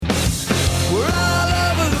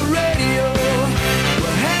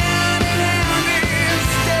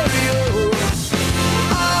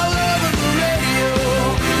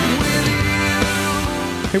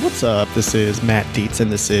Hey, what's up? This is Matt Dietz, and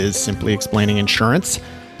this is Simply Explaining Insurance.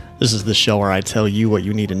 This is the show where I tell you what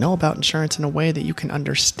you need to know about insurance in a way that you can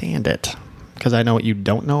understand it. Because I know what you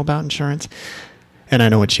don't know about insurance, and I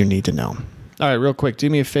know what you need to know. All right, real quick, do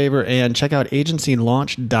me a favor and check out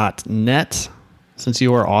agencylaunch.net. Since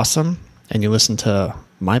you are awesome and you listen to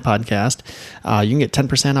my podcast, you can get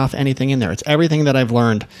 10% off anything in there. It's everything that I've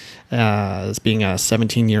learned as being a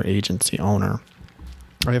 17-year agency owner.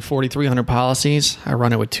 I have 4,300 policies. I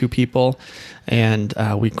run it with 2 people, and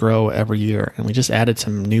we grow every year. And we just added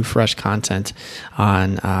some new, fresh content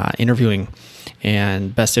on interviewing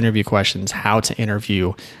and best interview questions, how to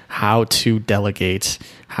interview, how to delegate,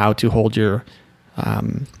 how to hold your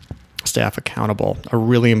staff accountable. A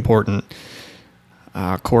really important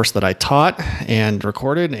course that I taught and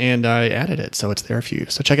recorded, and I added it, so it's there for you.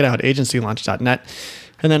 So check it out, agencylaunch.net.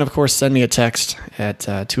 And then, of course, send me a text at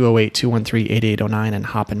 208-213-8809 and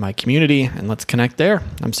hop in my community, and let's connect there.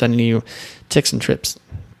 I'm sending you ticks and trips.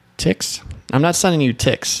 Ticks? I'm not sending you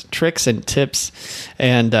ticks. Tricks and tips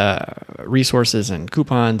and resources and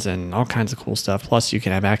coupons and all kinds of cool stuff. Plus, you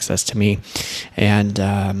can have access to me. And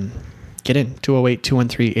get in,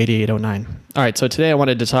 208-213-8809. All right, so today I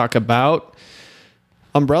wanted to talk about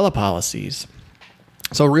umbrella policies.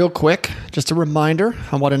 So real quick, just a reminder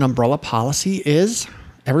on what an umbrella policy is.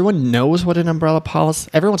 Everyone knows what an umbrella policy,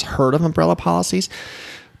 everyone's heard of umbrella policies,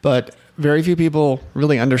 but very few people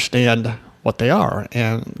really understand what they are.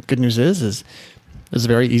 And good news is it's a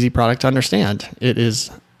very easy product to understand. It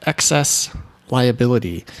is excess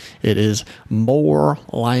liability. It is more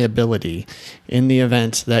liability in the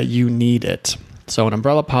event that you need it. So an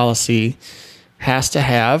umbrella policy has to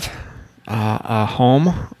have a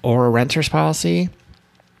home or a renter's policy,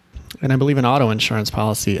 and I believe an auto insurance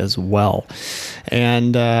policy as well.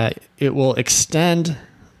 And it will extend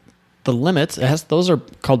the limits. Those are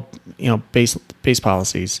called, base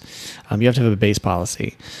policies. You have to have a base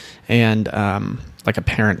policy and like a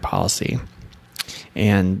parent policy.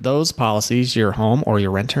 And those policies, your home or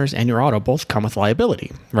your renters and your auto, both come with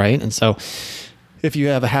liability, right? And so if you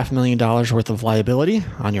have $500,000 worth of liability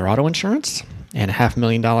on your auto insurance and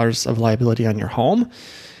 $500,000 of liability on your home,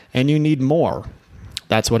 and you need more,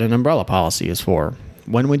 that's what an umbrella policy is for.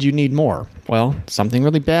 When would you need more? Well, something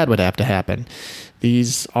really bad would have to happen.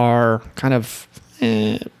 These are kind of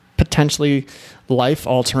potentially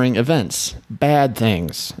life-altering events, bad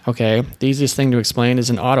things, okay? The easiest thing to explain is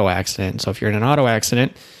an auto accident. So if you're in an auto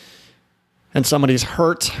accident and somebody's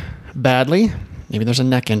hurt badly, maybe there's a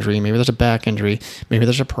neck injury, maybe there's a back injury, maybe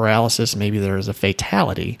there's a paralysis, maybe there's a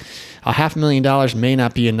fatality. $500,000 may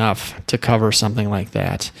not be enough to cover something like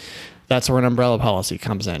that. That's where an umbrella policy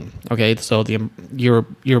comes in. Okay, so your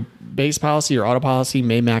base policy, your auto policy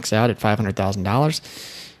may max out at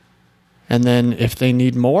 $500,000. And then if they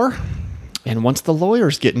need more, and once the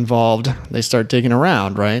lawyers get involved, they start digging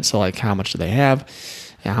around, right? So like, how much do they have?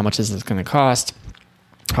 And how much is this going to cost?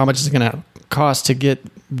 How much is it going to cost to get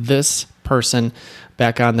this person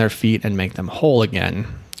back on their feet and make them whole again?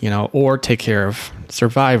 Or take care of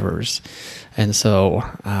survivors. And so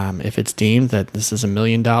if it's deemed that this is $1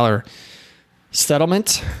 million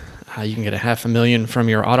settlement, you can get $500,000 from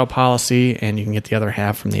your auto policy, and you can get the other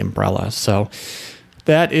half from the umbrella. So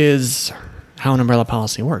that is how an umbrella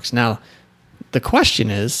policy works. Now, the question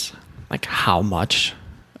is, like, how much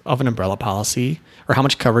of an umbrella policy, or how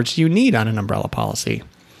much coverage do you need on an umbrella policy?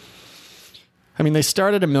 I mean, they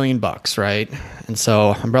start at $1 million, right? And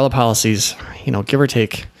so umbrella policies, give or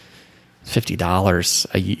take $50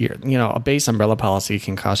 a year. A base umbrella policy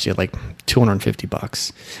can cost you like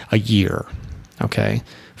 $250 a year, okay,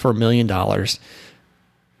 for $1 million. That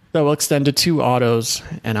will extend to 2 autos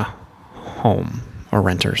and a home or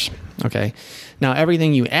renters, okay? Now,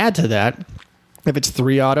 everything you add to that, if it's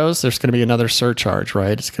 3 autos, there's going to be another surcharge,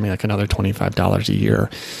 right? It's going to be like another $25 a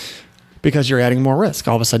year because you're adding more risk.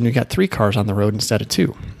 All of a sudden, you got 3 cars on the road instead of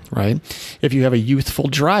 2, right? If you have a youthful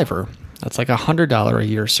driver, that's like $100 a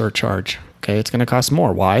year surcharge. Okay, it's going to cost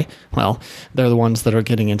more. Why? Well, they're the ones that are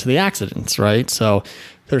getting into the accidents, right? So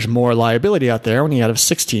there's more liability out there when you have a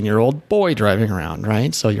 16-year-old boy driving around,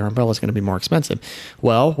 right? So your umbrella is going to be more expensive.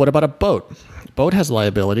 Well, what about a boat? A boat has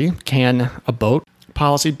liability. Can a boat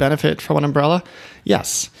policy benefit from an umbrella?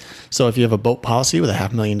 Yes. So if you have a boat policy with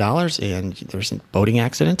 $500,000 and there's a boating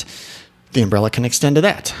accident, the umbrella can extend to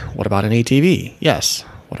that. What about an ATV? Yes.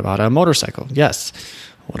 What about a motorcycle? Yes.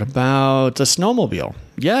 What about a snowmobile?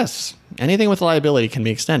 Yes. Anything with liability can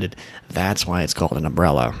be extended. That's why it's called an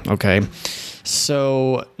umbrella, okay?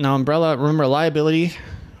 So now umbrella, remember, liability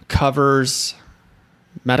covers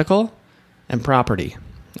medical and property,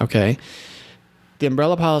 okay? The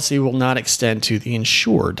umbrella policy will not extend to the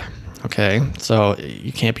insured. Okay, so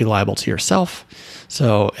you can't be liable to yourself,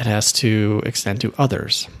 so it has to extend to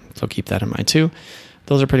others. So keep that in mind too.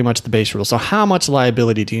 Those are pretty much the base rules. So how much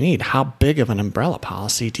liability do you need? How big of an umbrella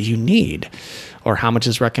policy do you need? Or how much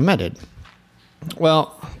is recommended?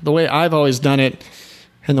 Well, the way I've always done it,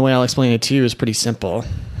 and the way I'll explain it to you, is pretty simple.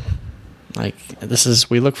 Like,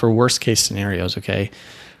 we look for worst case scenarios, okay?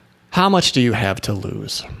 How much do you have to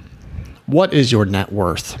lose? What is your net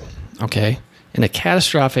worth? Okay? In a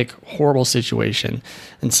catastrophic, horrible situation,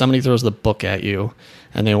 and somebody throws the book at you,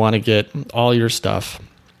 and they want to get all your stuff,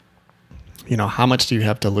 how much do you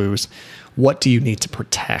have to lose? What do you need to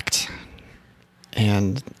protect?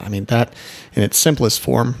 And I mean, that in its simplest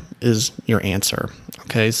form is your answer.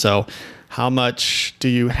 Okay, so how much do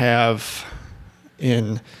you have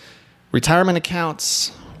in retirement accounts?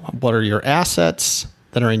 What are your assets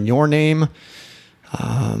that are in your name?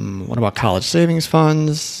 What about college savings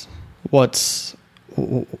funds? What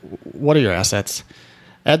are your assets?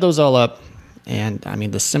 Add those all up. And I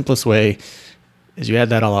mean, the simplest way is you add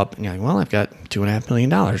that all up and you're like, well, I've got $2.5 million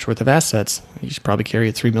worth of assets. You should probably carry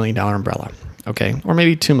a $3 million umbrella. Okay. Or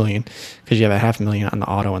maybe $2 million because you have $500,000 on the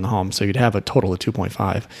auto and the home. So you'd have a total of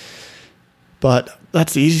 2.5. But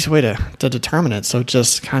that's the easiest way to determine it. So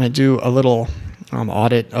just kind of do a little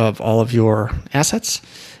audit of all of your assets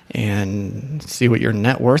and see what your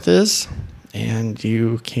net worth is. And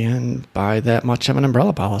you can buy that much of an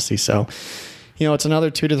umbrella policy. So, it's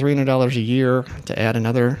another $200 to $300 a year to add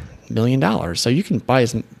another $1 million. So you can buy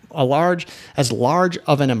as large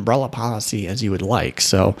of an umbrella policy as you would like.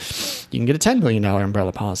 So you can get a $10 million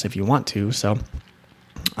umbrella policy if you want to. So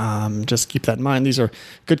just keep that in mind. These are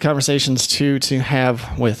good conversations to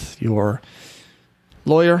have with your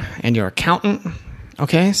lawyer and your accountant.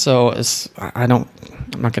 Okay, so I'm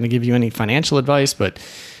not going to give you any financial advice, but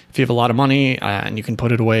if you have a lot of money and you can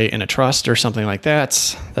put it away in a trust or something like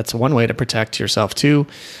that, that's one way to protect yourself too.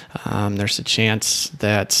 There's a chance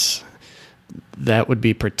that would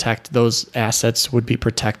be those assets would be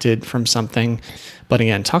protected from something. But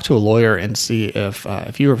again, talk to a lawyer and see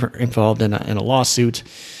if you were involved in a lawsuit,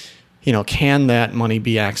 can that money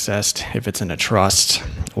be accessed if it's in a trust?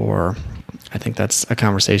 Or I think that's a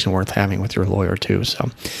conversation worth having with your lawyer too.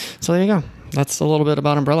 So there you go. That's a little bit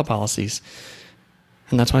about umbrella policies.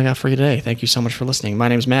 And that's what I got for you today. Thank you so much for listening. My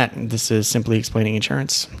name is Matt, and this is Simply Explaining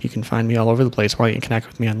Insurance. You can find me all over the place, or you can connect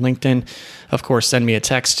with me on LinkedIn. Of course, send me a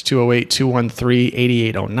text,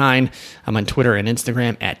 208-213-8809. I'm on Twitter and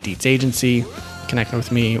Instagram at Dietz Agency. Connect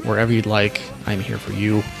with me wherever you'd like. I'm here for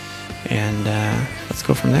you. And let's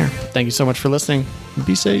go from there. Thank you so much for listening.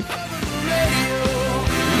 Be safe.